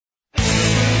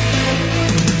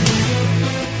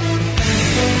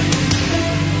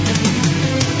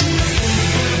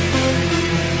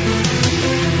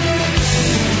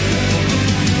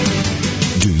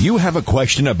have a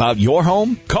question about your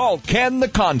home? Call Ken the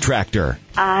Contractor.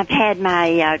 I've had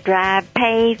my drive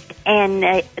paved, and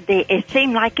it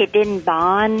seemed like it didn't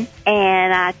bond,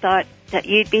 and I thought that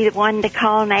you'd be the one to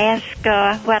call and ask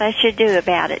what I should do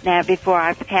about it now before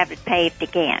I have it paved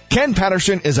again. Ken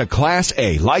Patterson is a Class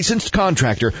A licensed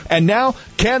contractor, and now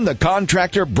Ken the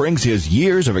Contractor brings his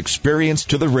years of experience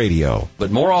to the radio.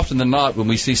 But more often than not, when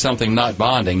we see something not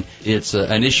bonding, it's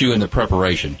an issue in the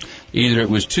preparation. Either it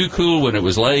was too cool when it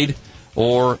was laid,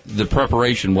 or the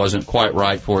preparation wasn't quite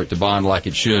right for it to bond like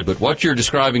it should. But what you're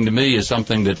describing to me is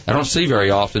something that I don't see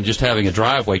very often, just having a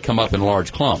driveway come up in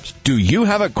large clumps. Do you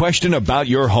have a question about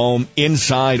your home,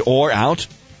 inside or out?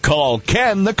 Call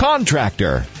Ken the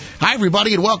Contractor. Hi,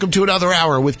 everybody, and welcome to another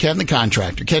hour with Ken the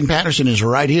Contractor. Ken Patterson is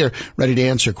right here, ready to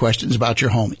answer questions about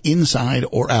your home, inside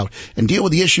or out, and deal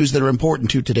with the issues that are important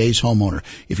to today's homeowner.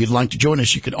 If you'd like to join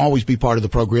us, you can always be part of the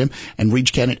program and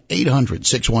reach Ken at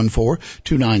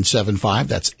 800-614-2975.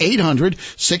 That's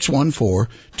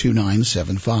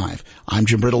 800-614-2975. I'm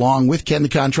Jim Britt, along with Ken the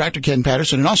Contractor, Ken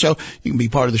Patterson, and also you can be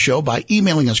part of the show by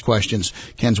emailing us questions.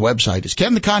 Ken's website is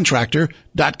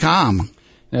kenthecontractor.com.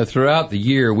 Now, throughout the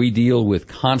year, we deal with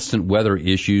constant weather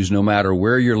issues, no matter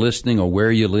where you're listening or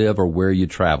where you live or where you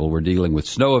travel. We're dealing with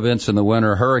snow events in the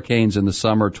winter, hurricanes in the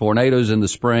summer, tornadoes in the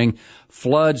spring,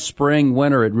 floods, spring,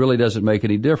 winter. It really doesn't make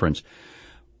any difference.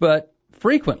 But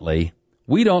frequently,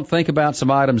 we don't think about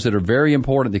some items that are very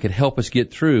important that could help us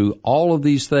get through all of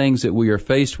these things that we are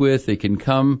faced with that can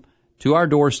come to our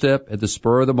doorstep at the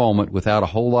spur of the moment without a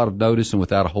whole lot of notice and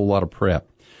without a whole lot of prep.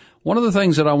 One of the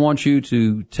things that I want you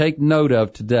to take note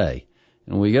of today,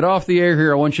 and when we get off the air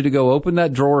here, I want you to go open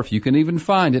that drawer if you can even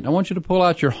find it, and I want you to pull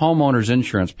out your homeowner's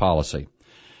insurance policy.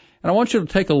 And I want you to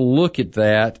take a look at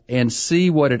that and see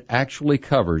what it actually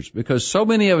covers, because so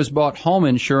many of us bought home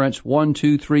insurance 1,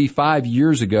 2, 3, 5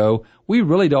 years ago, we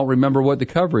really don't remember what the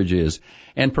coverage is.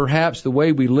 And perhaps the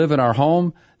way we live in our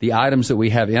home, the items that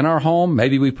we have in our home,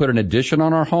 maybe we put an addition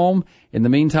on our home in the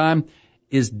meantime,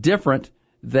 is different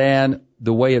than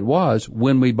the way it was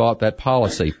when we bought that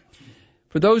policy.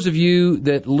 For those of you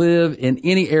that live in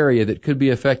any area that could be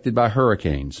affected by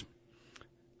hurricanes,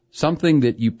 something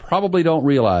that you probably don't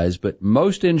realize, but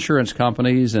most insurance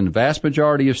companies and the vast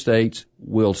majority of states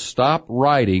will stop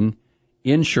writing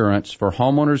insurance for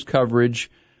homeowners coverage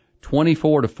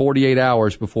 24 to 48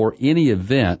 hours before any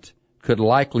event could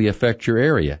likely affect your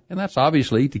area. And that's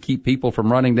obviously to keep people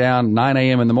from running down 9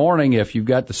 a.m. in the morning if you've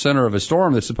got the center of a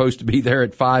storm that's supposed to be there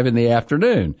at 5 in the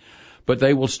afternoon. But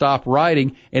they will stop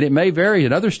writing, and it may vary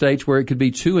in other states where it could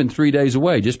be 2 and 3 days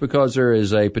away. Just because there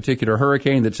is a particular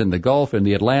hurricane that's in the Gulf and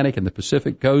the Atlantic and the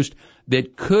Pacific coast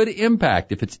that could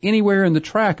impact, if it's anywhere in the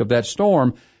track of that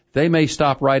storm, they may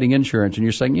stop writing insurance. And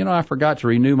you're saying, I forgot to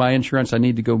renew my insurance. I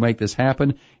need to go make this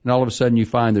happen. And all of a sudden you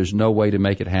find there's no way to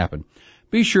make it happen.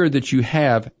 Be sure that you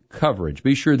have coverage.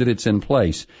 Be sure that it's in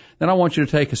place. Then I want you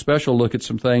to take a special look at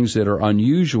some things that are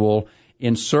unusual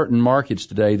in certain markets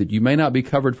today that you may not be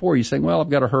covered for. You're saying, well, I've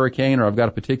got a hurricane or I've got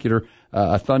a particular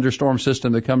a thunderstorm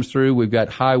system that comes through. We've got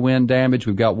high wind damage.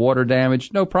 We've got water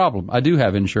damage. No problem. I do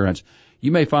have insurance.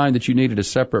 You may find that you needed a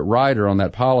separate rider on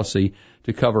that policy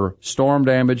to cover storm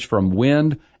damage from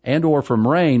wind and or from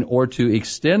rain, or to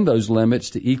extend those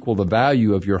limits to equal the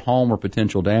value of your home or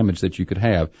potential damage that you could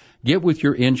have. Get with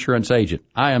your insurance agent.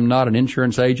 I am not an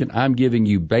insurance agent. I'm giving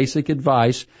you basic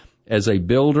advice as a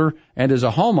builder and as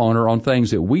a homeowner on things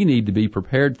that we need to be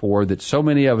prepared for that so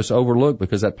many of us overlook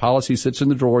because that policy sits in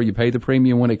the drawer, you pay the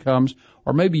premium when it comes,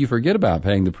 or maybe you forget about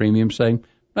paying the premium saying,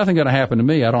 nothing going to happen to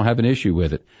me. I don't have an issue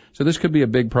with it. So this could be a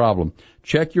big problem.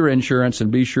 Check your insurance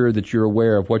and be sure that you're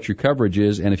aware of what your coverage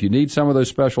is. And if you need some of those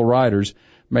special riders,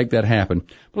 make that happen.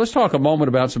 But let's talk a moment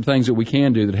about some things that we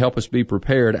can do that help us be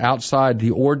prepared outside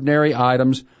the ordinary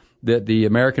items that the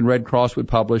American Red Cross would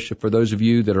publish for those of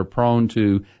you that are prone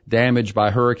to damage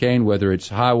by hurricane, whether it's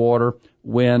high water,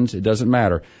 winds, it doesn't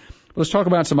matter. Let's talk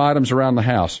about some items around the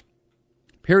house.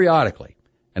 Periodically,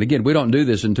 and again, we don't do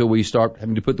this until we start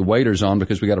having to put the waders on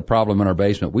because we got a problem in our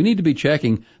basement. We need to be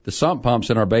checking the sump pumps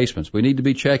in our basements. We need to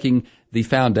be checking the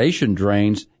foundation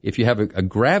drains if you have a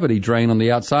gravity drain on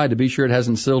the outside to be sure it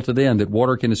hasn't silted in, that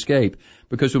water can escape.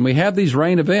 Because when we have these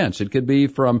rain events, it could be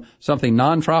from something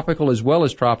non-tropical as well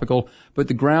as tropical, but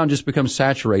the ground just becomes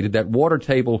saturated. That water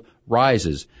table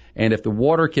rises. And if the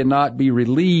water cannot be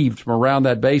relieved from around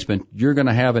that basement, you're going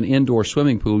to have an indoor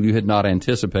swimming pool you had not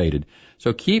anticipated.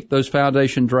 So keep those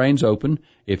foundation drains open.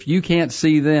 If you can't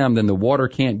see them, then the water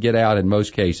can't get out in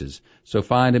most cases. So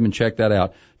find them and check that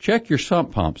out. Check your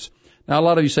sump pumps. Now, a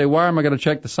lot of you say, why am I going to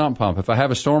check the sump pump? If I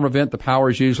have a storm event, the power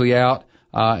is usually out,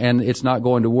 and it's not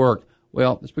going to work.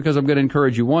 Well, it's because I'm going to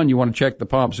encourage you. One, you want to check the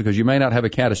pumps because you may not have a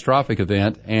catastrophic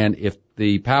event, and if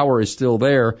the power is still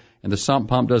there and the sump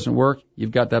pump doesn't work,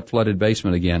 you've got that flooded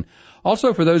basement again.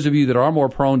 Also, for those of you that are more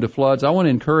prone to floods, I want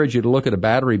to encourage you to look at a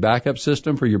battery backup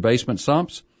system for your basement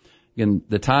sumps. Again,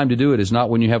 the time to do it is not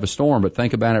when you have a storm, but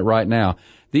think about it right now.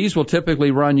 These will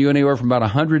typically run you anywhere from about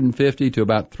 $150 to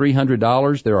about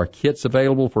 $300. There are kits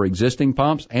available for existing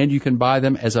pumps, and you can buy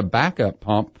them as a backup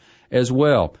pump as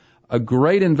well. A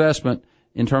great investment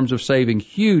in terms of saving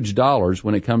huge dollars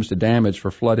when it comes to damage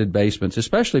for flooded basements,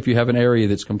 especially if you have an area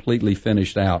that's completely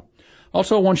finished out.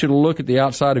 Also, I want you to look at the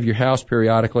outside of your house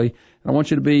periodically, and I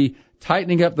want you to be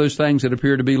tightening up those things that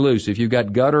appear to be loose. If you've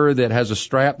got gutter that has a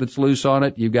strap that's loose on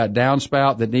it, you've got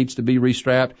downspout that needs to be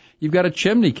restrapped, you've got a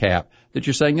chimney cap that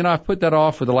you're saying, I've put that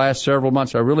off for the last several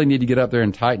months. I really need to get up there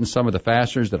and tighten some of the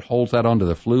fasteners that holds that onto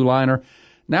the flue liner.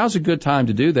 Now's a good time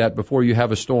to do that before you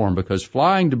have a storm, because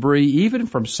flying debris, even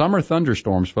from summer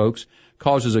thunderstorms, folks,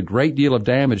 causes a great deal of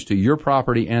damage to your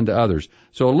property and to others.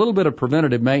 So a little bit of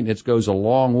preventative maintenance goes a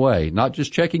long way. Not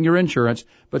just checking your insurance,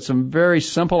 but some very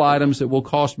simple items that will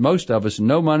cost most of us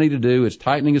no money to do. It's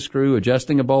tightening a screw,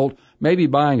 adjusting a bolt, maybe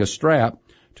buying a strap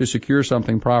to secure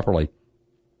something properly.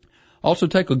 Also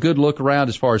take a good look around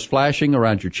as far as flashing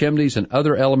around your chimneys and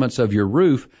other elements of your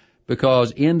roof,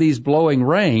 because in these blowing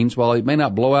rains, while it may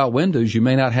not blow out windows, you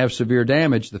may not have severe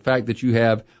damage. The fact that you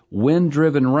have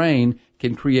wind-driven rain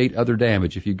can create other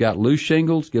damage. If you've got loose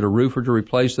shingles, get a roofer to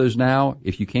replace those now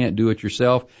if you can't do it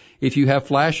yourself. If you have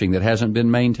flashing that hasn't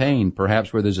been maintained,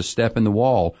 perhaps where there's a step in the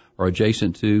wall or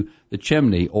adjacent to the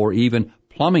chimney, or even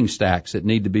plumbing stacks that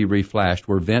need to be reflashed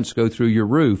where vents go through your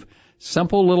roof,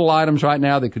 simple little items right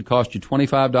now that could cost you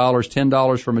 $25,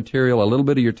 $10 for material, a little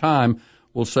bit of your time,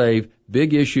 will save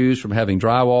big issues from having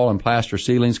drywall and plaster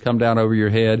ceilings come down over your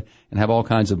head and have all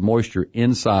kinds of moisture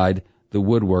inside the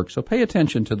woodwork. So pay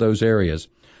attention to those areas.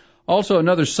 Also,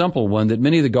 another simple one that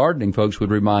many of the gardening folks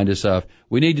would remind us of,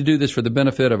 we need to do this for the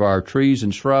benefit of our trees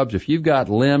and shrubs. If you've got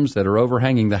limbs that are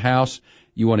overhanging the house,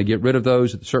 you want to get rid of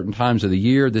those at certain times of the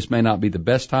year. This may not be the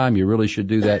best time. You really should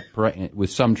do that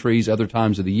with some trees other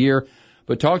times of the year.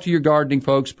 But talk to your gardening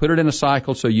folks, put it in a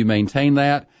cycle so you maintain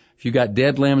that. If you've got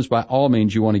dead limbs, by all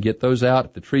means, you want to get those out.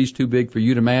 If the tree's too big for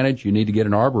you to manage, you need to get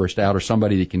an arborist out or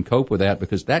somebody that can cope with that,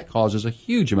 because that causes a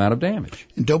huge amount of damage.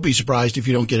 And don't be surprised if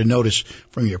you don't get a notice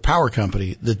from your power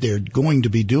company that they're going to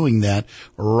be doing that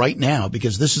right now,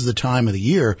 because this is the time of the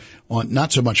year on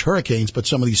not so much hurricanes, but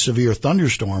some of these severe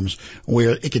thunderstorms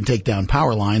where it can take down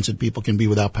power lines and people can be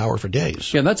without power for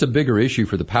days. Yeah, and that's a bigger issue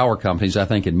for the power companies, I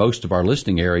think, in most of our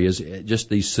listing areas. Just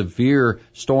these severe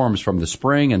storms from the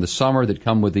spring and the summer that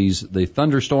come with the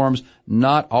thunderstorms,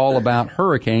 not all about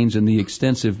hurricanes and the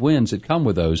extensive winds that come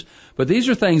with those. But these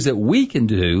are things that we can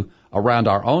do around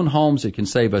our own homes that can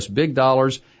save us big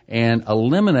dollars and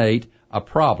eliminate a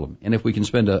problem. And if we can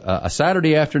spend a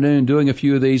Saturday afternoon doing a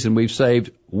few of these, and we've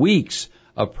saved weeks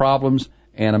of problems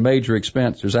and a major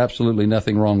expense, there's absolutely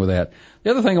nothing wrong with that.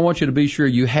 The other thing I want you to be sure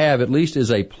you have at least is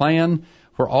a plan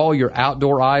for all your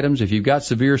outdoor items. If you've got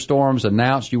severe storms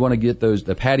announced, you want to get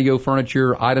the patio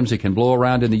furniture, items that can blow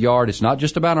around in the yard. It's not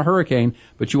just about a hurricane,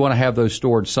 but you want to have those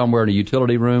stored somewhere in a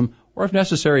utility room, or if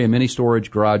necessary, a mini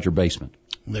storage garage or basement.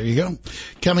 There you go.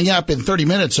 Coming up in 30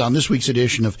 minutes on this week's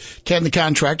edition of Ken the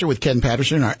Contractor with Ken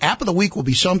Patterson, our app of the week will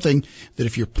be something that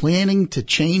if you're planning to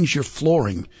change your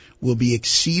flooring will be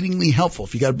exceedingly helpful.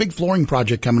 If you got a big flooring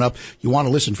project coming up, you want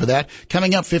to listen for that.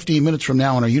 Coming up 15 minutes from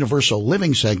now on our Universal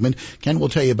Living segment, Ken will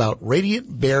tell you about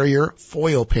radiant barrier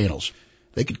foil panels.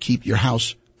 They could keep your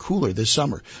house cooler this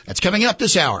summer. That's coming up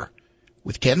this hour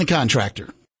with Ken the Contractor.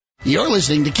 You're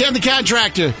listening to Ken the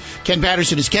Contractor. Ken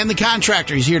Patterson is Ken the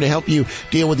Contractor. He's here to help you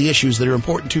deal with the issues that are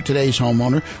important to today's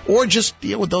homeowner, or just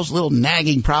deal with those little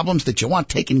nagging problems that you want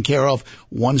taken care of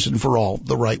once and for all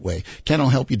the right way. Ken will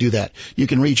help you do that. You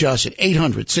can reach us at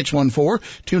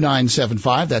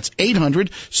 800-614-2975. That's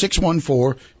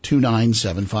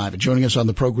 800-614-2975. And joining us on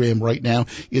the program right now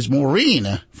is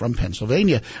Maureen from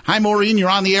Pennsylvania. Hi, Maureen. You're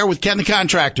on the air with Ken the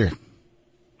Contractor.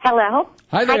 Hello.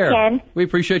 Hi there. Hi, Ken. We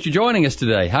appreciate you joining us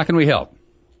today. How can we help?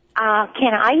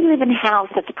 Ken, I live in a house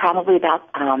that's probably about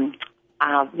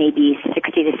maybe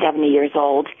 60 to 70 years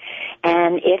old,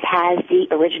 and it has the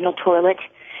original toilet,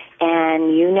 and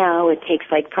it takes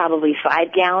like probably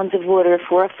 5 gallons of water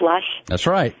for a flush. That's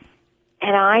right.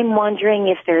 And I'm wondering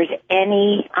if there's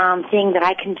any thing that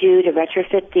I can do to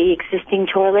retrofit the existing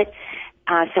toilet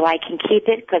so I can keep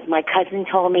it, because my cousin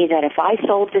told me that if I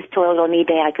sold this toilet on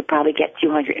eBay, I could probably get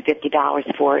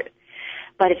 $250 for it.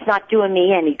 But it's not doing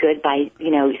me any good by,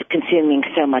 consuming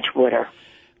so much water.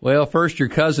 Well, first, your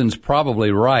cousin's probably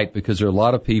right, because there are a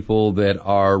lot of people that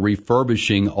are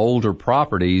refurbishing older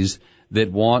properties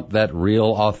that want that real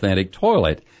authentic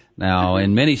toilet. Now,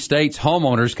 in many states,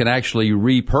 homeowners can actually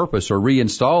repurpose or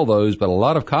reinstall those, but a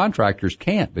lot of contractors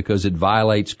can't because it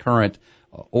violates current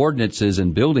ordinances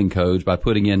and building codes by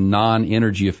putting in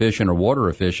non-energy efficient or water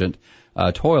efficient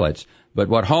toilets. But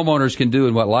what homeowners can do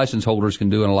and what license holders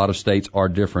can do in a lot of states are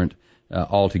different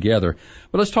altogether.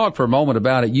 But let's talk for a moment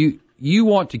about it. You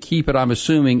want to keep it, I'm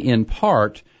assuming, in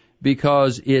part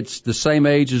because it's the same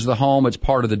age as the home, it's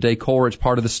part of the decor, it's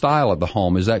part of the style of the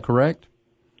home. Is that correct?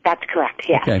 That's correct,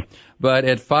 yes. Okay. But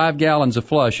at 5 gallons of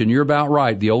flush, and you're about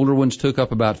right, the older ones took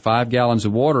up about 5 gallons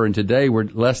of water, and today we're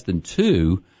less than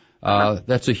 2.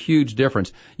 That's a huge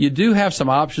difference. You do have some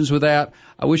options with that.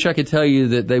 I wish I could tell you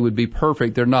that they would be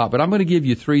perfect. They're not. But I'm going to give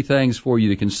you 3 things for you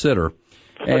to consider.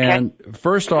 And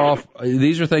first off,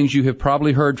 these are things you have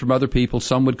probably heard from other people.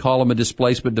 Some would call them a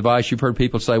displacement device. You've heard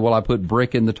people say, well, I put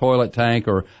brick in the toilet tank,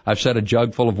 or I've set a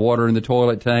jug full of water in the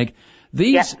toilet tank.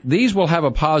 These will have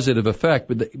a positive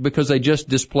effect because they just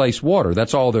displace water.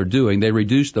 That's all they're doing. They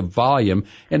reduce the volume,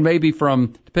 and maybe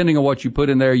depending on what you put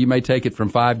in there, you may take it from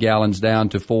 5 gallons down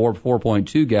to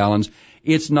 4.2 gallons.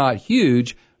 It's not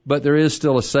huge, but there is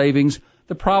still a savings.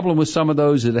 The problem with some of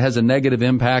those is it has a negative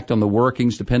impact on the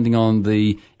workings depending on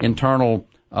the internal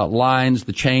lines,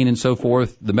 the chain and so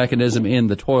forth, the mechanism in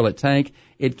the toilet tank.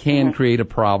 It can create a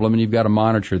problem, and you've got to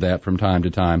monitor that from time to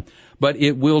time. But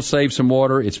it will save some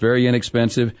water. It's very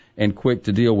inexpensive and quick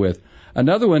to deal with.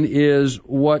 Another one is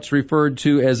what's referred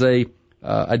to as a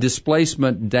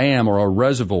displacement dam or a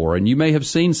reservoir, and you may have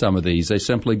seen some of these. They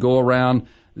simply go around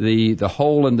the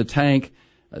hole in the tank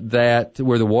where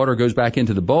the water goes back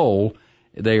into the bowl.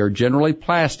 They are generally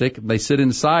plastic. They sit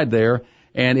inside there,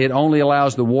 and it only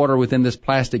allows the water within this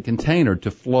plastic container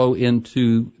to flow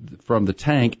from the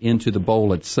tank into the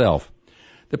bowl itself.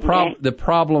 The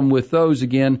problem with those,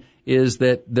 again, is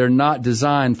that they're not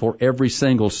designed for every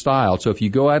single style. So if you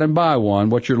go out and buy one,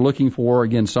 what you're looking for,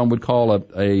 again, some would call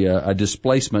a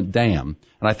displacement dam.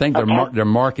 And I think they're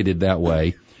marketed that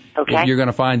way. Okay. You're going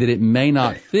to find that it may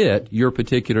not fit your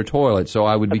particular toilet. So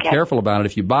I would be careful about it.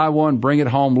 If you buy one, bring it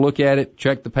home, look at it,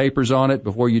 check the papers on it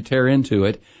before you tear into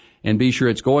it, and be sure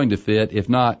it's going to fit. If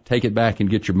not, take it back and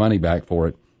get your money back for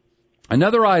it.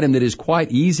 Another item that is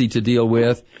quite easy to deal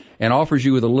with and offers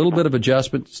you with a little bit of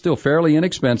adjustment, still fairly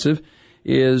inexpensive,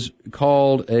 is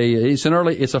called it's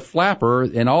a flapper,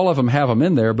 and all of them have them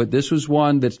in there, but this was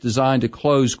one that's designed to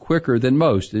close quicker than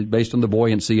most based on the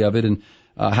buoyancy of it and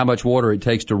how much water it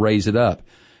takes to raise it up.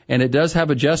 And it does have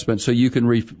adjustments, so you can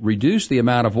reduce the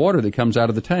amount of water that comes out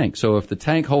of the tank. So if the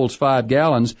tank holds 5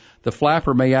 gallons, the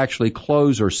flapper may actually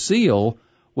close or seal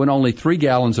when only 3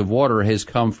 gallons of water has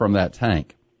come from that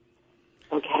tank.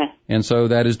 Okay. And so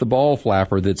that is the ball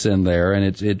flapper that's in there,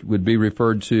 and it would be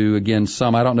referred to, again,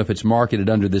 I don't know if it's marketed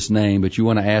under this name, but you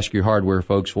want to ask your hardware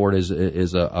folks for it,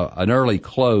 is an early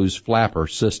close flapper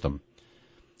system.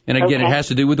 And again, it has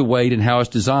to do with the weight and how it's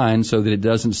designed so that it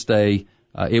doesn't stay,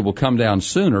 it will come down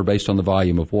sooner based on the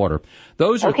volume of water.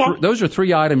 Those are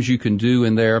 3 items you can do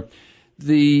in there.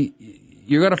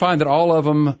 You're going to find that all of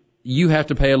them you have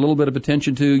to pay a little bit of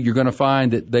attention to. You're going to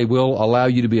find that they will allow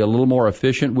you to be a little more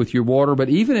efficient with your water, but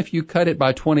even if you cut it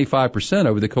by 25%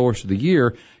 over the course of the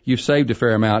year, you've saved a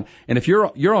fair amount. And if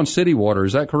you're on city water,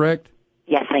 is that correct?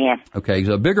 Yes, I am. Okay,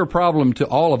 so a bigger problem to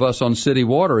all of us on city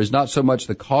water is not so much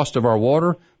the cost of our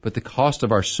water, but the cost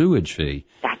of our sewage fee.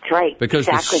 That's right. Because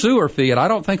the sewer fee, and I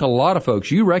don't think a lot of folks,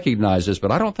 you recognize this,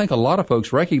 but I don't think a lot of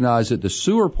folks recognize that the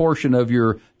sewer portion of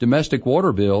your domestic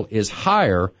water bill is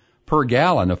higher per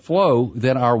gallon of flow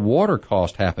than our water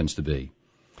cost happens to be.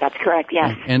 That's correct,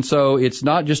 yes. And so it's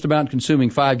not just about consuming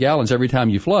 5 gallons every time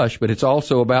you flush, but it's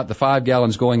also about the 5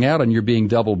 gallons going out and you're being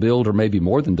double billed or maybe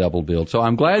more than double billed. So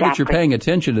I'm glad that you're paying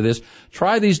attention to this.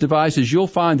 Try these devices. You'll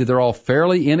find that they're all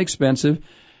fairly inexpensive,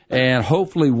 and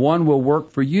hopefully one will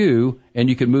work for you and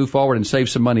you can move forward and save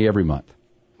some money every month.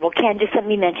 Well, Ken, just let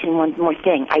me mention one more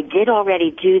thing. I did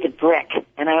already do the brick,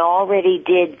 and I already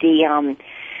did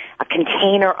a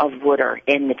container of water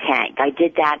in the tank. I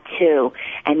did that too,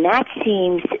 and that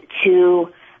seems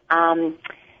to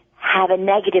have a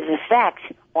negative effect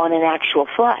on an actual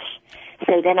flush.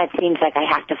 So then it seems like I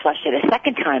have to flush it a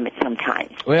second time at some time.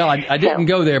 Well, I didn't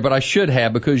go there, but I should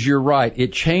have, because you're right.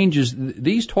 It changes.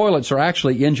 These toilets are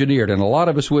actually engineered, and a lot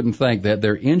of us wouldn't think that.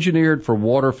 They're engineered for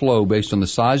water flow based on the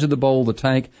size of the bowl, the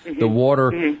tank, the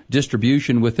water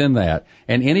distribution within that.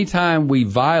 And any time we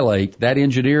violate that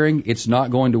engineering, it's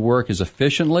not going to work as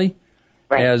efficiently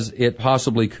as it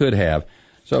possibly could have.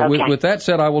 So with that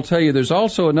said, I will tell you there's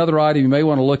also another item you may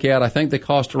want to look at. I think they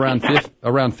cost around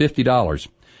 $50.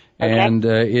 Okay. And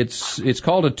it's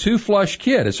called a two-flush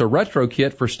kit. It's a retro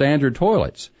kit for standard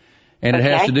toilets. And it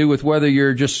has to do with whether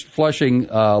you're just flushing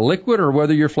liquid or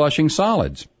whether you're flushing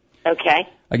solids. Okay.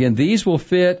 Again, these will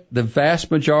fit the vast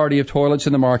majority of toilets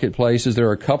in the marketplaces. There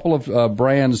are a couple of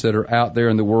brands that are out there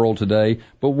in the world today,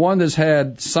 but one that's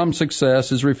had some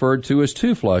success is referred to as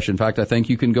two-flush. In fact, I think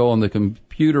you can go on the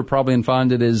computer probably and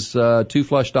find it as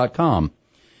twoflush.com.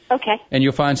 Okay. And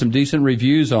you'll find some decent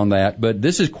reviews on that. But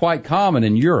this is quite common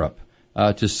in Europe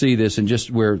to see this, and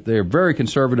just where they're very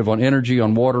conservative on energy,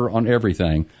 on water, on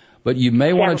everything. But you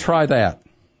may want to try that.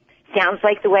 Sounds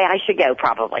like the way I should go,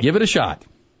 probably. Give it a shot.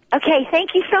 Okay,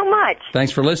 thank you so much.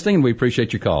 Thanks for listening, and we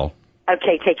appreciate your call.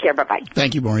 Okay, take care. Bye-bye.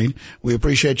 Thank you, Maureen. We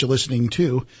appreciate you listening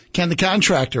to Ken the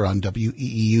Contractor on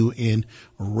WEEU in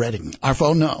Reading. Our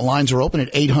phone lines are open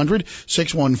at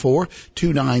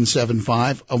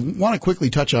 800-614-2975. I want to quickly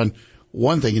touch on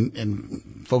one thing,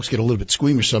 and folks get a little bit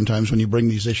squeamish sometimes when you bring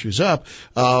these issues up,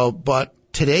 but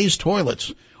today's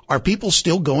toilets, are people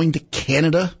still going to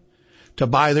Canada to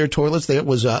buy their toilets? That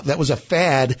was a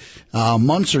fad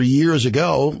months or years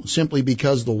ago, simply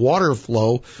because the water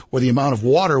flow or the amount of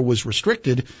water was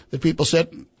restricted, that people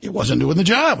said it wasn't doing the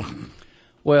job.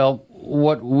 Well,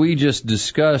 what we just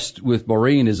discussed with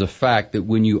Maureen is a fact that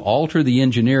when you alter the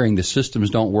engineering, the systems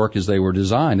don't work as they were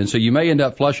designed. And so you may end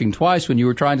up flushing twice when you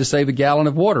were trying to save a gallon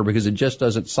of water because it just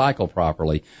doesn't cycle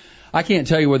properly. I can't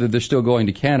tell you whether they're still going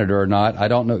to Canada or not. I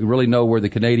don't really know where the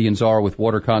Canadians are with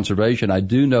water conservation. I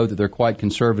do know that they're quite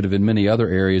conservative in many other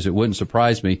areas. It wouldn't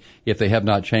surprise me if they have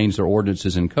not changed their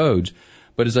ordinances and codes.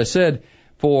 But as I said,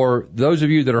 for those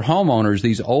of you that are homeowners,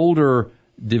 these older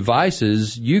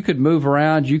devices, you could move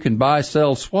around, you can buy,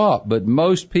 sell, swap, but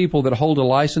most people that hold a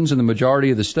license in the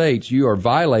majority of the states, you are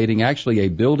violating actually a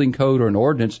building code or an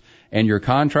ordinance, and your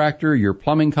contractor, your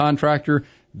plumbing contractor,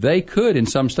 they could, in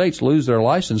some states, lose their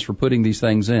license for putting these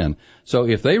things in. So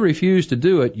if they refuse to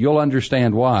do it, you'll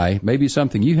understand why. Maybe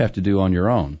something you have to do on your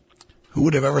own. Who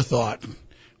would have ever thought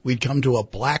we'd come to a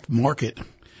black market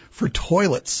for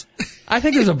toilets? I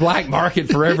think there's a black market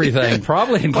for everything,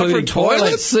 probably including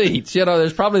toilet seats. You know,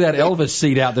 there's probably that Elvis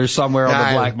seat out there somewhere on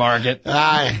the black market.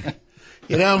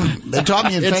 You know, they taught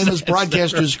me in famous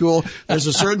broadcaster school, there's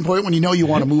a certain point when you know you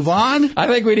want to move on. I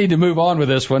think we need to move on with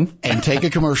this one. And take a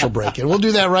commercial break. And we'll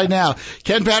do that right now.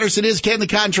 Ken Patterson is Ken the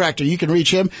Contractor. You can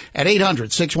reach him at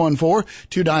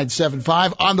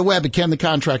 800-614-2975, on the web at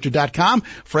kenthecontractor.com.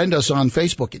 Friend us on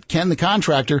Facebook at Ken the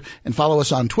Contractor, and follow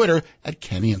us on Twitter at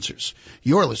Ken Answers.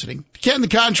 You're listening to Ken the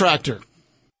Contractor.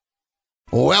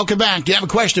 Welcome back. Do you have a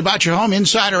question about your home,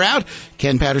 inside or out?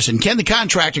 Ken Patterson, Ken the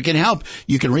Contractor, can help.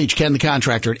 You can reach Ken the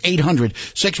Contractor at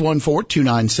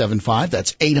 800-614-2975.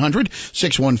 That's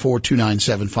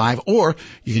 800-614-2975. Or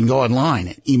you can go online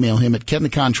and email him at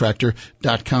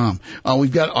kenthecontractor.com.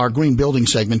 We've got our green building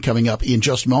segment coming up in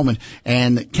just a moment,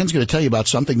 and Ken's going to tell you about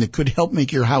something that could help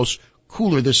make your house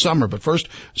cooler this summer. But first,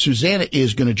 Susanna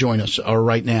is going to join us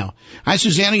right now. Hi,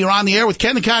 Susanna. You're on the air with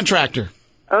Ken the Contractor.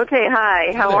 Okay,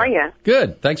 hi. How are you?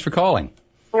 Good. Thanks for calling.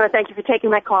 Well, thank you for taking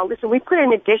my call. Listen, we put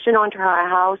an addition onto our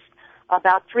house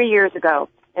about 3 years ago,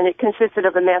 and it consisted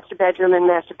of a master bedroom and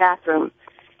master bathroom.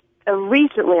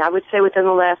 Recently, I would say within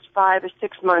the last 5 or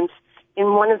 6 months,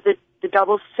 in one of the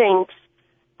double sinks,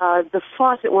 the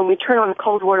faucet, when we turn on the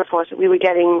cold water faucet, we were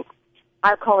getting,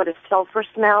 I call it a sulfur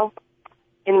smell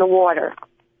in the water.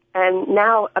 And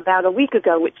now, about a week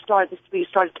ago, we started to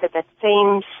get that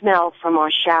same smell from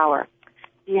our shower.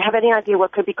 Do you have any idea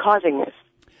what could be causing this?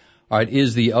 All right.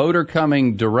 Is the odor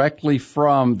coming directly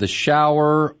from the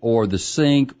shower or the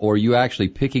sink, or are you actually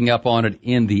picking up on it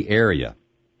in the area?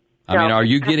 I mean, are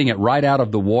you getting it right out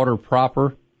of the water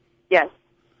proper? Yes.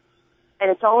 And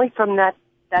it's only from that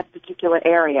particular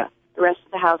area. The rest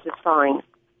of the house is fine.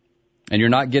 And you're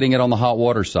not getting it on the hot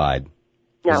water side?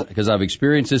 No. Because I've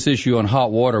experienced this issue on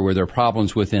hot water where there are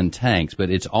problems within tanks,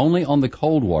 but it's only on the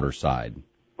cold water side.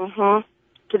 Mm-hmm.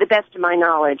 To the best of my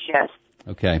knowledge, yes.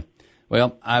 Okay.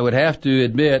 Well, I would have to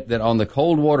admit that on the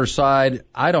cold water side,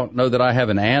 I don't know that I have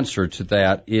an answer to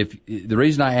that. If the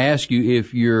reason I ask you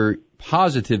if you're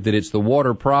positive that it's the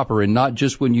water proper and not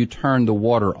just when you turn the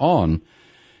water on,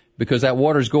 because that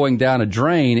water's going down a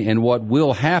drain, and what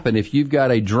will happen if you've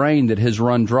got a drain that has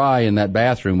run dry in that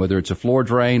bathroom, whether it's a floor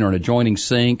drain or an adjoining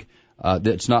sink,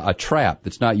 that's not a trap,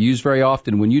 that's not used very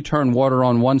often. When you turn water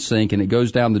on one sink and it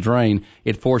goes down the drain,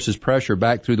 it forces pressure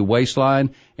back through the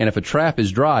waistline, and if a trap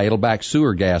is dry, it'll back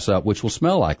sewer gas up, which will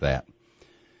smell like that.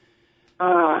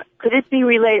 Could it be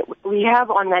related? We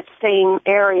have on that same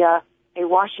area a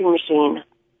washing machine.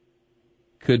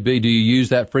 Could be. Do you use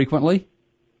that frequently?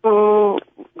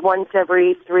 Once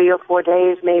every 3 or 4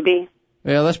 days, maybe.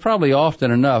 Well, that's probably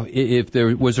often enough.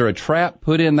 Was there a trap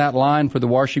put in that line for the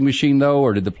washing machine, though,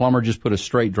 or did the plumber just put a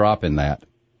straight drop in that?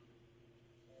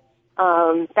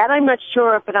 That I'm not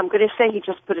sure of, but I'm going to say he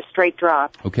just put a straight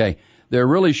drop. Okay. There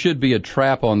really should be a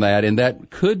trap on that, and that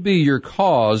could be your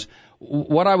cause.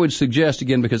 What I would suggest,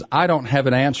 again, because I don't have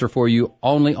an answer for you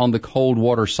only on the cold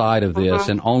water side of this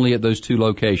and only at those two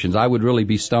locations, I would really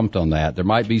be stumped on that. There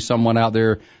might be someone out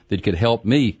there that could help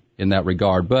me in that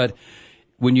regard. But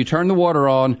when you turn the water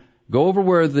on, go over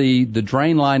where the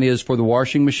drain line is for the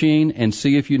washing machine and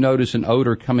see if you notice an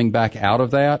odor coming back out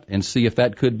of that and see if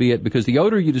that could be it. Because the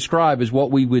odor you describe is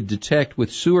what we would detect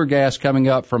with sewer gas coming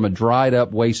up from a dried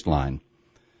up waste line.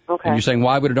 Okay. And you're saying,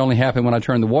 why would it only happen when I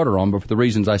turn the water on? But for the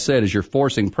reasons I said, is you're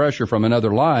forcing pressure from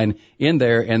another line in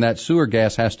there, and that sewer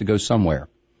gas has to go somewhere.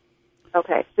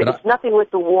 Okay. So it's nothing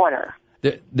with the water.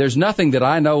 There's nothing that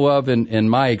I know of in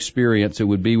my experience it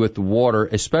would be with the water,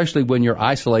 especially when you're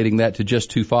isolating that to just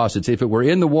two faucets. If it were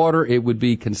in the water, it would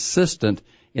be consistent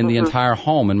in the entire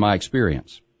home, in my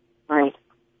experience. Right.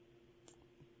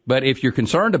 But if you're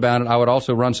concerned about it, I would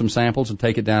also run some samples and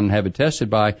take it down and have it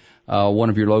tested by one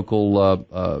of your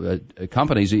local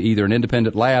companies, either an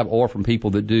independent lab or from people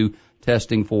that do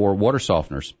testing for water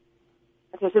softeners.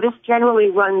 Okay, so this generally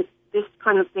this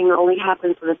kind of thing only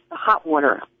happens with the hot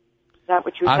water. Is that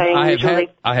what you're saying?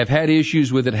 I have had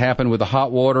issues with it happen with the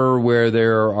hot water where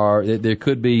there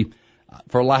could be,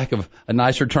 for lack of a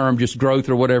nicer term, just growth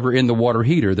or whatever in the water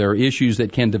heater. There are issues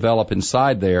that can develop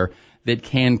inside there that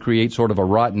can create sort of a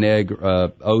rotten egg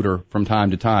odor from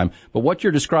time to time. But what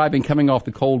you're describing coming off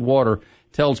the cold water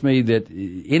tells me that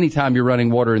anytime you're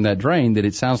running water in that drain, that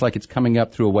it sounds like it's coming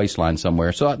up through a waistline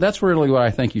somewhere. So that's really what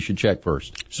I think you should check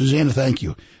first. Susanna, thank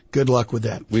you. Good luck with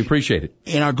that. We appreciate it.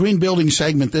 In our green building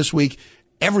segment this week,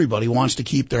 everybody wants to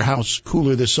keep their house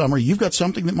cooler this summer. You've got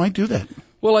something that might do that.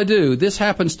 Well, I do. This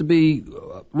happens to be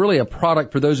really a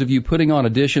product for those of you putting on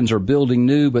additions or building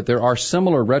new, but there are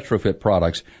similar retrofit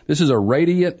products. This is a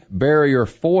radiant barrier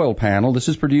foil panel. This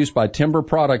is produced by Timber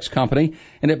Products Company,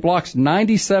 and it blocks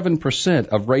 97%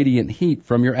 of radiant heat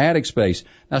from your attic space.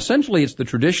 Now, essentially, it's the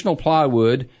traditional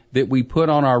plywood that we put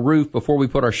on our roof before we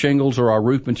put our shingles or our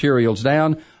roof materials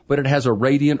down, but it has a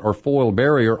radiant or foil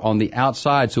barrier on the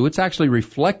outside, so it's actually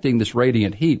reflecting this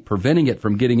radiant heat, preventing it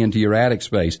from getting into your attic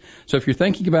space. So if you're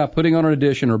thinking about putting on an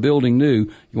addition or building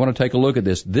new, you want to take a look at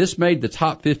this. This made the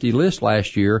top 50 list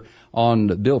last year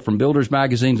from Builders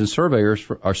Magazines and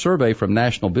survey from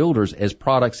National Builders as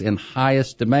products in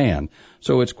highest demand.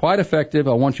 So it's quite effective.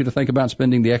 I want you to think about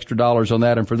spending the extra dollars on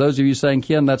that. And for those of you saying,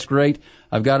 Ken, that's great,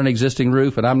 I've got an existing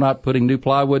roof and I'm not putting new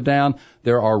plywood down,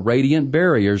 there are radiant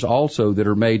barriers also that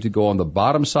are made to go on the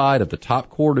bottom side of the top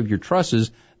cord of your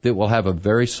trusses that will have a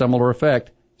very similar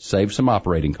effect. Save some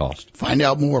operating costs. Find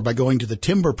out more by going to the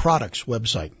Timber Products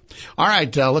website. All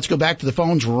right, let's go back to the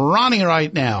phones. Ronnie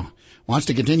right now wants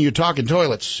to continue talking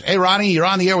toilets. Hey, Ronnie, you're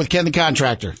on the air with Ken the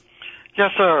Contractor.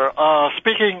 Yes, sir.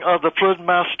 Speaking of the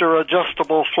Fluidmaster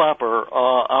adjustable flapper,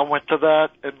 I went to that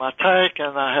in my tank,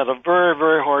 and I had a very,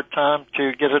 very hard time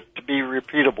to get it to be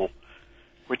repeatable,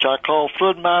 which I called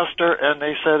Fluidmaster, and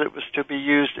they said it was to be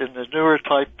used in the newer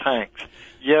type tanks.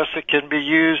 Yes, it can be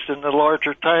used in the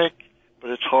larger tank, but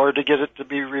it's hard to get it to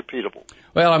be repeatable.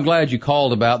 Well, I'm glad you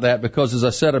called about that because, as I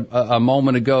said a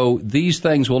moment ago, these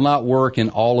things will not work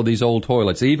in all of these old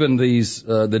toilets. Even these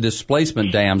the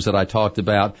displacement dams that I talked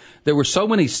about, there were so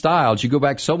many styles. You go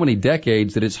back so many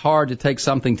decades that it's hard to take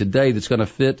something today that's going to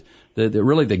fit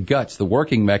really the guts, the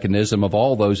working mechanism of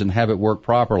all those and have it work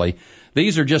properly.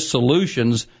 These are just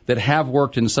solutions that have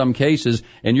worked in some cases,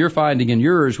 and you're finding in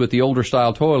yours with the older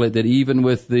style toilet that even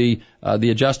with the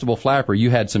adjustable flapper, you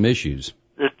had some issues.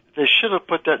 They should have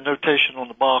put that notation on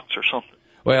the box or something.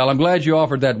 Well, I'm glad you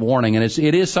offered that warning, and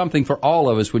it is something for all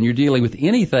of us when you're dealing with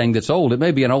anything that's old. It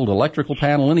may be an old electrical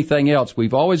panel, anything else.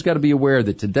 We've always got to be aware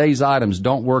that today's items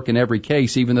don't work in every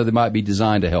case, even though they might be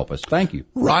designed to help us. Thank you.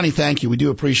 Ronnie, thank you. We do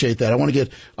appreciate that. I want to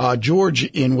get George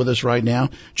in with us right now.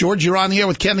 George, you're on the air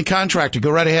with Ken the Contractor.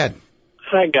 Go right ahead.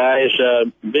 Hi, guys.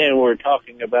 Ben, we're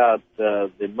talking about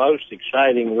the most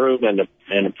exciting room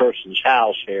in a person's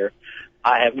house here.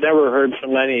 I have never heard so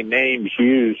many names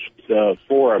used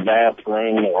for a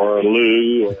bathroom or a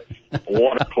loo or a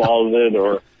water closet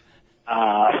or,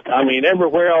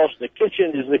 everywhere else the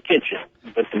kitchen is the kitchen,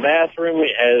 but the bathroom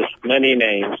has many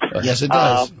names. Yes, it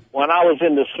does. When I was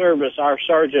in the service, our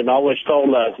sergeant always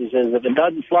told us, he says, if it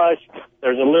doesn't flush,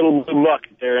 there's a little blue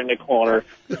bucket there in the corner,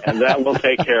 and that will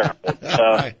take care of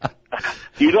it.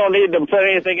 You don't need to put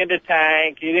anything in the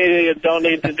tank. You don't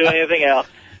need to do anything else.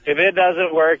 if it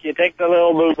doesn't work, you take the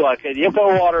little blue bucket, you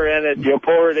put water in it, you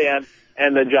pour it in,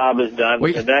 and the job is done.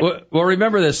 Well,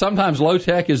 remember this. Sometimes low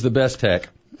tech is the best tech.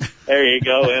 There you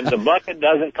go. And the bucket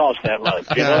doesn't cost that much.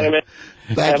 You know what I mean?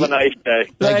 Have a nice day.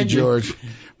 Thank you, George.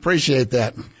 Appreciate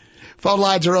that. Phone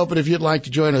lines are open if you'd like to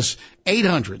join us.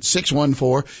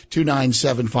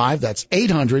 800-614-2975. That's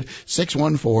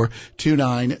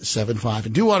 800-614-2975.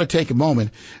 And do want to take a moment.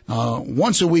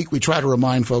 Once a week, we try to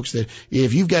remind folks that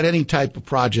if you've got any type of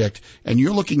project and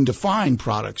you're looking to find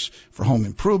products for home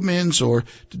improvements or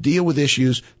to deal with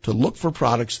issues, to look for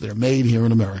products that are made here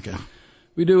in America.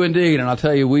 We do indeed, and I'll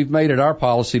tell you, we've made it our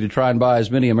policy to try and buy as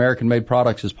many American-made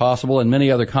products as possible, and many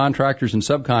other contractors and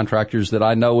subcontractors that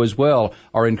I know as well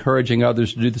are encouraging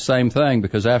others to do the same thing,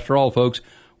 because after all, folks,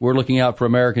 we're looking out for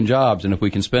American jobs, and if we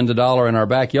can spend $1 in our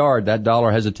backyard, that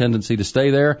dollar has a tendency to stay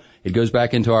there. It goes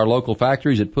back into our local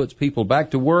factories. It puts people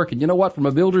back to work, and you know what, from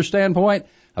a builder's standpoint,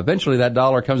 eventually that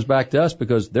dollar comes back to us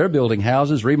because they're building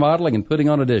houses, remodeling, and putting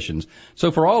on additions.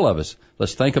 So for all of us,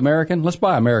 let's think American. Let's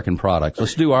buy American products.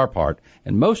 Let's do our part.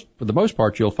 And for the most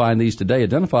part, you'll find these today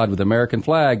identified with the American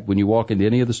flag when you walk into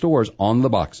any of the stores on the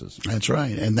boxes. That's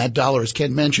right. And that dollar, as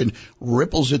Ken mentioned,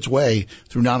 ripples its way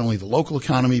through not only the local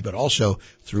economy, but also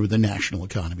through the national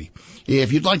economy.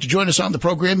 If you'd like to join us on the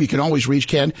program, you can always reach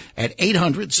Ken at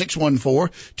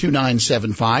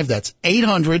 800-614-2975. That's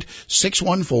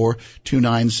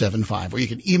 800-614-2975. Or you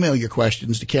can email your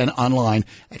questions to Ken online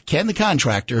at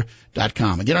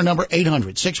kenthecontractor.com. Again, our number,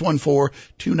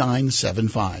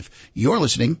 800-614-2975. You're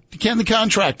listening to Ken the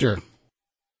Contractor.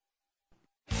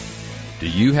 Do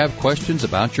you have questions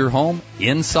about your home,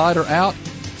 inside or out?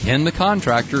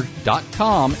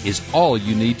 KenTheContractor.com is all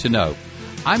you need to know.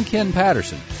 I'm Ken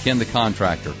Patterson, Ken the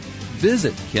Contractor.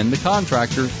 Visit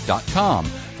KenTheContractor.com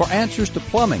for answers to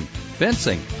plumbing,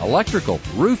 fencing, electrical,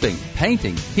 roofing,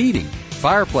 painting, heating,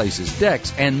 fireplaces,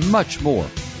 decks, and much more.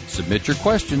 Submit your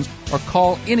questions or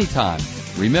call anytime.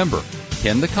 Remember,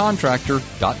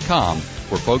 KenTheContractor.com,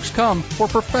 where folks come for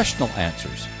professional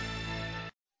answers.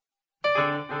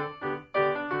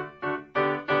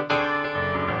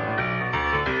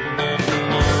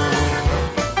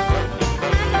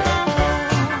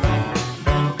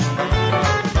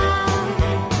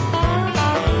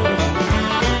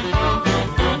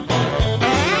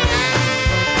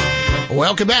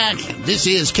 Welcome back. This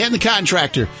is Ken the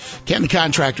Contractor. Ken the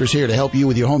Contractor is here to help you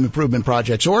with your home improvement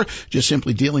projects or just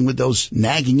simply dealing with those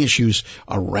nagging issues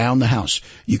around the house.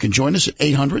 You can join us at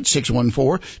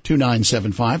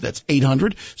 800-614-2975. That's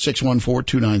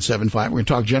 800-614-2975. We're going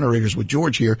to talk generators with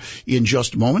George here in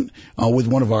just a moment with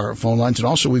one of our phone lines. And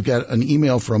also we've got an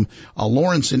email from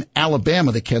Lawrence in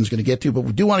Alabama that Ken's going to get to. But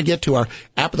we do want to get to our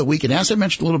app of the week. And as I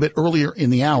mentioned a little bit earlier in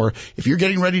the hour, if you're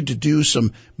getting ready to do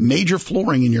some major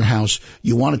flooring in your house,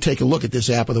 you want to take a look at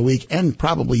this app of the week and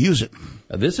probably use it.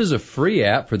 This is a free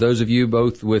app for those of you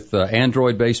both with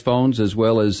Android-based phones as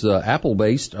well as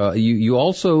Apple-based.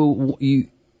 You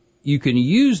can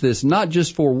use this not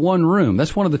just for one room.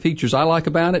 That's one of the features I like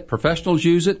about it. Professionals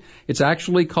use it. It's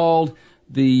actually called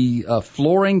the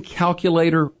Flooring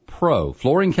Calculator Pro.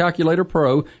 Flooring Calculator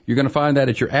Pro. You're going to find that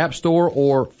at your app store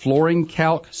or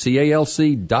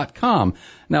flooringcalc.com.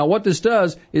 Now, what this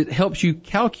does, it helps you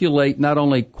calculate not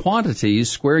only quantities,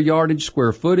 square yardage,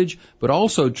 square footage, but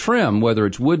also trim, whether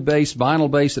it's wood-based,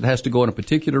 vinyl-based that has to go in a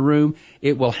particular room.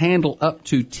 It will handle up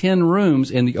to 10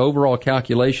 rooms in the overall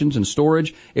calculations and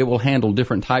storage. It will handle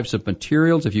different types of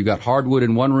materials. If you've got hardwood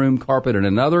in one room, carpet in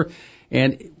another.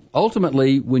 And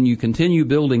ultimately, when you continue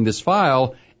building this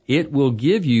file, it will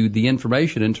give you the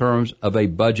information in terms of a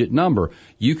budget number.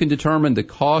 You can determine the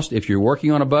cost if you're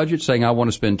working on a budget, saying I want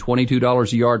to spend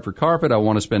 $22 a yard for carpet, I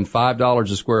want to spend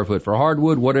 $5 a square foot for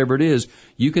hardwood, whatever it is.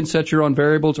 You can set your own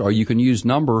variables, or you can use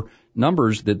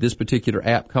numbers that this particular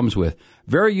app comes with.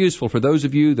 Very useful for those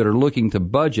of you that are looking to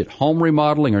budget home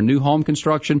remodeling or new home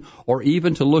construction, or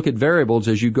even to look at variables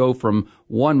as you go from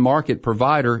one market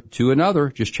provider to another.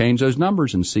 Just change those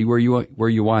numbers and see where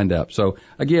you wind up. So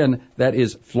again, that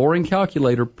is Flooring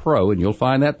Calculator Pro, and you'll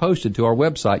find that posted to our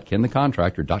website,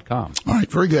 KenTheContractor.com. All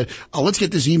right, very good. Let's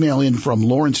get this email in from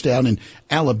Lawrence down in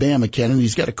Alabama, Ken, and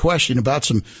he's got a question about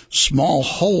some small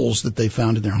holes that they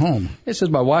found in their home. It says,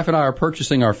 my wife and I are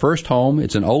purchasing our first home.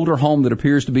 It's an older home that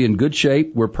appears to be in good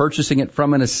shape. We're purchasing it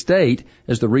from an estate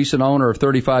as the recent owner of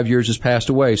 35 years has passed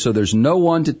away. So there's no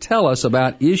one to tell us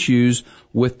about issues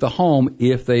with the home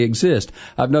if they exist.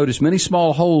 I've noticed many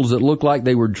small holes that look like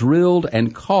they were drilled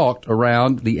and caulked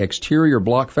around the exterior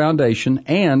block foundation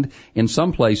and in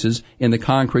some places in the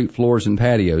concrete floors and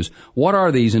patios. What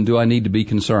are these, and do I need to be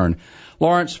concerned?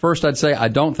 Lawrence, first I'd say I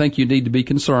don't think you need to be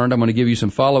concerned. I'm going to give you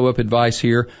some follow-up advice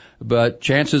here. but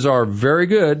chances are very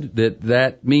good that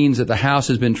that means that the house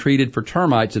has been treated for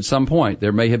termites at some point.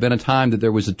 There may have been a time that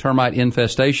there was a termite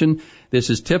infestation. This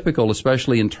is typical,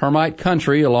 especially in termite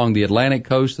country along the Atlantic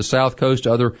coast, the South coast,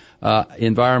 other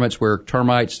environments where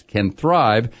termites can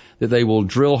thrive, that they will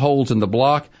drill holes in the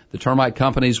block. The termite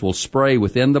companies will spray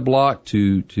within the block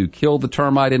to kill the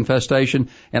termite infestation,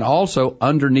 and also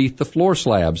underneath the floor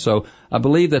slab. So I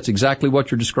believe that's exactly what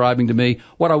you're describing to me.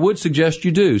 What I would suggest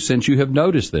you do, since you have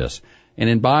noticed this, and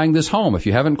in buying this home, if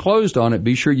you haven't closed on it,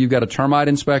 be sure you've got a termite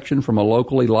inspection from a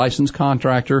locally licensed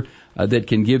contractor that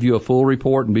can give you a full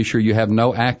report, and be sure you have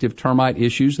no active termite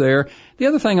issues there. The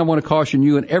other thing I want to caution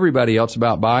you and everybody else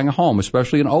about buying a home,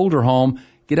 especially an older home,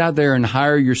 get out there and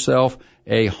hire yourself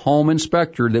a home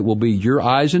inspector that will be your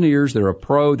eyes and ears. They're a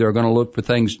pro. They're going to look for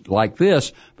things like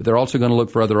this, but they're also going to look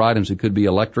for other items. It could be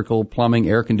electrical, plumbing,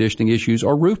 air conditioning issues,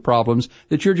 or roof problems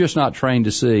that you're just not trained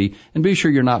to see. And be sure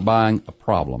you're not buying a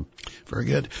problem. Very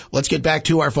good. Let's get back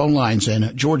to our phone lines.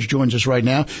 And George joins us right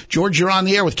now. George, you're on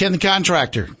the air with Ken the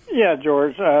Contractor. Yeah,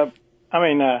 George.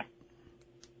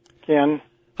 Ken.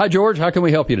 Hi, George. How can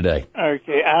we help you today?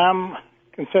 Okay. I'm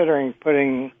considering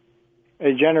putting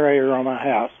a generator on my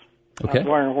house. Okay. I'm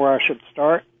wondering where I should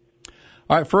start.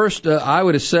 All right. First, I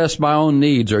would assess my own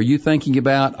needs. Are you thinking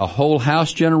about a whole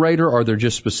house generator, or are there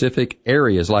just specific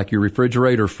areas like your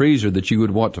refrigerator, freezer that you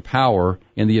would want to power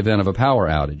in the event of a power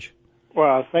outage? Well,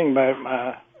 I was thinking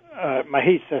about my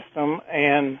heat system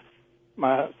and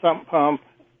my sump pump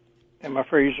and my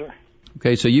freezer.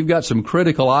 Okay, so you've got some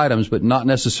critical items, but not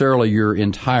necessarily your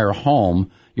entire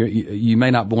home. You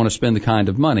may not want to spend the kind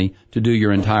of money to do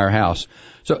your entire house.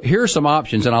 So here are some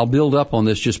options, and I'll build up on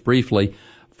this just briefly.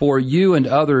 For you and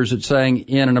others that's saying,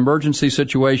 in an emergency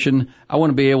situation, I want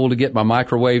to be able to get my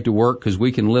microwave to work because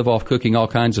we can live off cooking all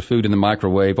kinds of food in the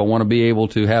microwave. I want to be able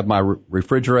to have my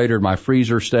refrigerator, my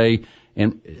freezer stay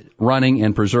running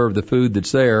and preserve the food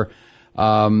that's there.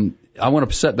 I want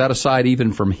to set that aside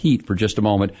even from heat for just a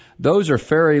moment. Those are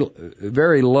very,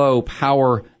 very low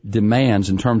power demands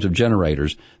in terms of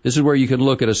generators. This is where you can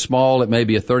look at a small, it may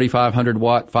be a 3,500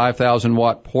 watt, 5,000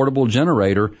 watt portable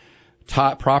generator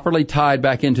properly tied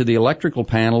back into the electrical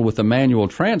panel with a manual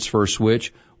transfer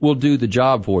switch will do the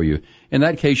job for you. In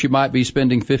that case, you might be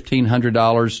spending $1,500,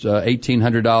 $1,800,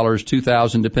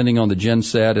 $2,000, depending on the gen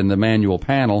set and the manual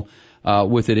panel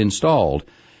with it installed.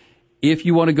 If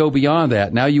you want to go beyond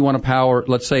that, now you want to power,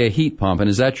 let's say, a heat pump. And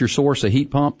is that your source, a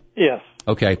heat pump? Yes.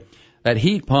 Okay. That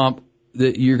heat pump,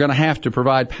 you're going to have to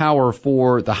provide power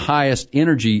for the highest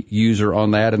energy user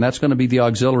on that, and that's going to be the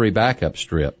auxiliary backup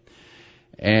strip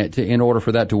in order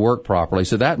for that to work properly.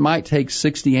 So that might take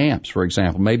 60 amps, for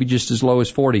example, maybe just as low as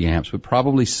 40 amps, but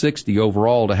probably 60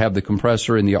 overall to have the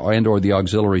compressor and or the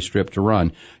auxiliary strip to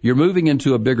run. You're moving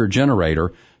into a bigger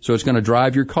generator, so it's going to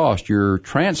drive your cost. Your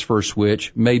transfer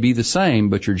switch may be the same,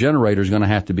 but your generator is going to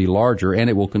have to be larger, and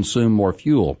it will consume more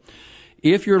fuel.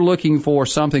 If you're looking for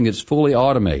something that's fully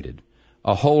automated,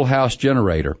 a whole house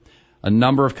generator, a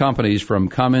number of companies from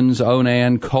Cummins,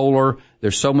 Onan, Kohler,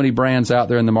 there's so many brands out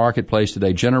there in the marketplace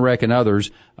today, Generac and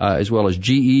others, as well as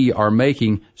GE, are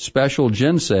making special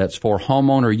gen sets for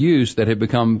homeowner use that have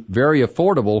become very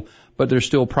affordable, but they're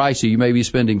still pricey. You may be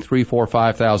spending $3,000,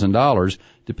 $4,000, $5,000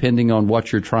 depending on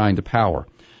what you're trying to power.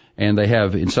 And they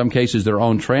have, in some cases, their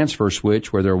own transfer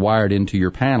switch where they're wired into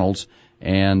your panels,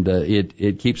 and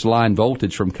it keeps line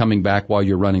voltage from coming back while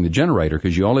you're running the generator,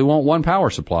 because you only want one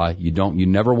power supply. You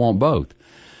never want both.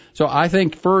 So I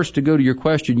think first, to go to your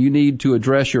question, you need to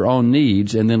address your own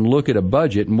needs and then look at a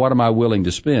budget and what am I willing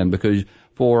to spend, because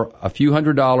for a few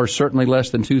 $100s, certainly less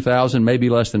than $2,000, maybe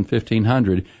less than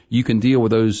 $1,500, you can deal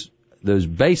with those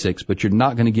basics, but you're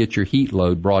not going to get your heat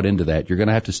load brought into that. You're going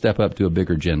to have to step up to a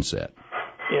bigger gen set.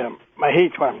 Yeah, my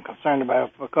heat's what I'm concerned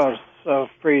about because of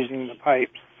freezing the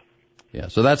pipes. Yeah,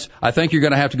 so I think you're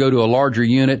going to have to go to a larger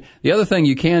unit. The other thing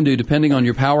you can do, depending on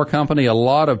your power company, a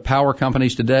lot of power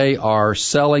companies today are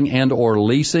selling and or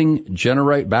leasing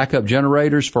backup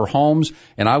generators for homes,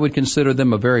 and I would consider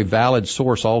them a very valid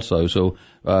source also. So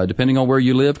depending on where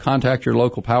you live, contact your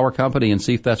local power company and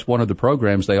see if that's one of the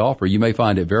programs they offer. You may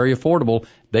find it very affordable.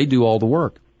 They do all the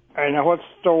work. All right, now what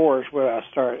stores would I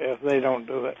start if they don't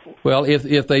do it? Well,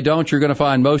 if they don't, you're going to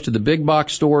find most of the big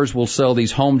box stores will sell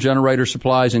these home generator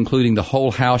supplies, including the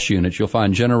whole house units. You'll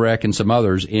find Generac and some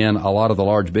others in a lot of the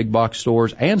large big box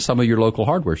stores and some of your local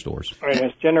hardware stores. All right,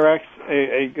 is Generac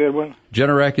a good one?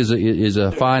 Generac is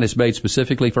a fine. It's made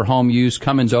specifically for home use.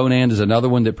 Cummins Onan is another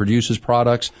one that produces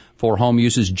products for home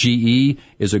uses. GE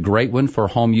is a great one for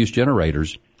home use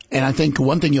generators. And I think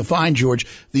one thing you'll find, George,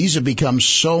 these have become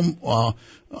so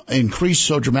increased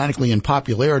so dramatically in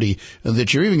popularity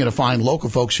that you're even going to find local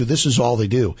folks who this is all they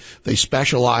do. They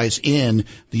specialize in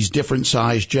these different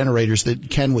size generators that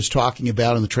Ken was talking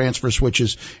about, and the transfer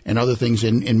switches and other things.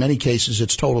 In many cases,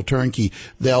 it's total turnkey.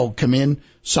 They'll come in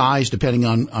size depending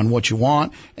on what you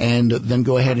want, and then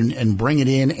go ahead and bring it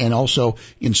in and also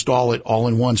install it all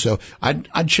in one. So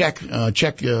I'd check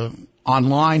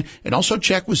online, and also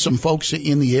check with some folks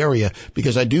in the area,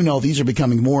 because I do know these are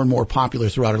becoming more and more popular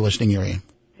throughout our listening area.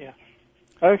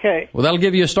 Okay. Well, that'll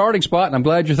give you a starting spot, and I'm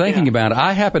glad you're thinking about it.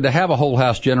 I happen to have a whole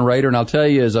house generator, and I'll tell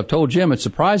you, as I've told Jim, it's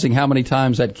surprising how many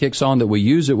times that kicks on that we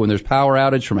use it when there's power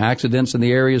outage from accidents in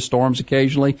the area, storms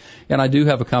occasionally, and I do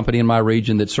have a company in my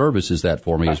region that services that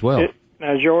for me as well.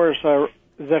 Now, is yours,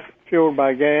 is that fueled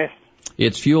by gas?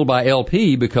 It's fueled by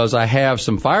LP because I have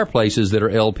some fireplaces that are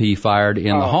LP fired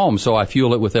in the home, so I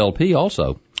fuel it with LP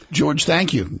also. George,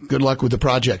 thank you. Good luck with the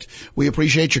project. We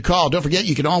appreciate your call. Don't forget,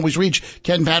 you can always reach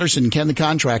Ken Patterson, Ken the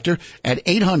Contractor, at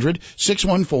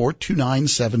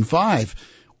 800-614-2975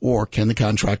 or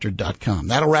KenTheContractor.com.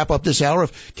 That'll wrap up this hour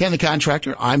of Ken the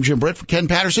Contractor. I'm Jim Britt for Ken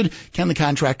Patterson, Ken the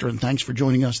Contractor, and thanks for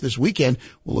joining us this weekend.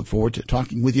 We'll look forward to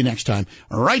talking with you next time.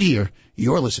 Right here,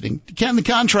 you're listening to Ken the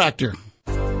Contractor.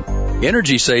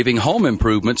 Energy-saving home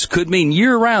improvements could mean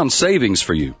year-round savings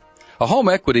for you. A home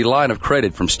equity line of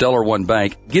credit from Stellar One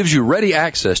Bank gives you ready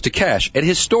access to cash at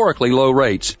historically low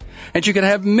rates, and you can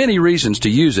have many reasons to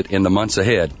use it in the months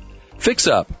ahead. Fix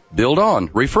up, build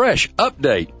on, refresh,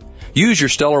 update. Use your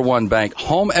Stellar One Bank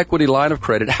home equity line of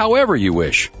credit however you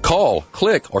wish. Call,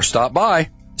 click, or stop by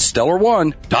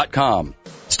StellarOne.com.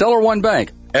 Stellar One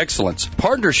Bank, excellence,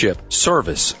 partnership,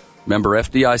 service. Member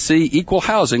FDIC, equal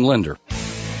housing lender.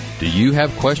 Do you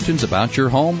have questions about your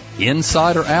home,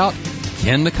 inside or out?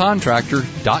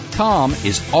 KenTheContractor.com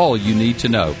is all you need to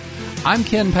know. I'm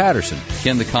Ken Patterson,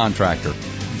 Ken the Contractor.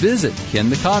 Visit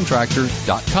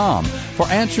KenTheContractor.com for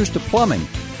answers to plumbing,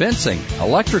 fencing,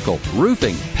 electrical,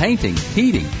 roofing, painting,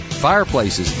 heating,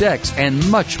 fireplaces, decks, and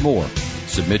much more.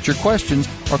 Submit your questions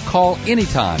or call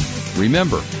anytime.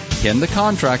 Remember,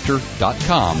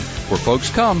 KenTheContractor.com, where folks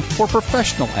come for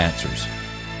professional answers.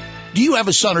 Do you have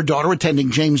a son or daughter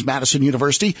attending James Madison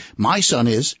University? My son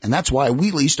is, and that's why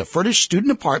we leased a furnished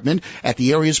student apartment at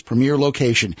the area's premier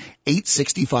location,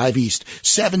 865 East.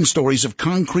 7 stories of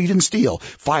concrete and steel,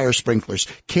 fire sprinklers,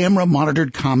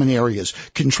 camera-monitored common areas,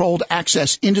 controlled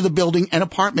access into the building and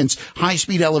apartments,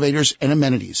 high-speed elevators and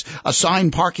amenities,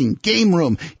 assigned parking, game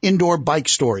room, indoor bike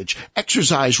storage,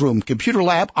 exercise room, computer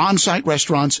lab, on-site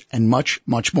restaurants, and much,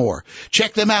 much more.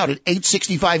 Check them out at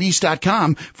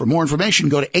 865east.com. For more information,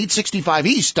 go to 865east.com.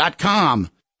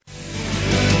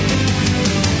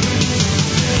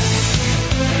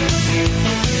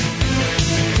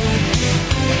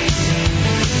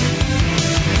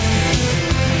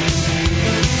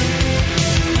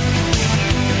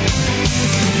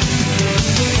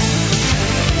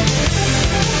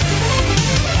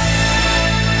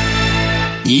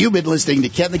 You've been listening to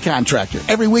Ken the Contractor.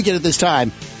 Every weekend at this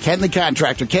time, Ken the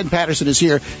Contractor, Ken Patterson, is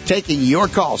here taking your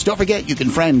calls. Don't forget, you can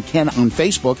friend Ken on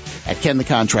Facebook at Ken the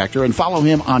Contractor and follow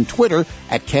him on Twitter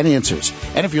at Ken Answers.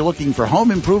 And if you're looking for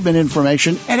home improvement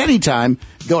information at any time,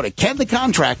 go to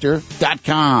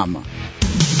KenTheContractor.com.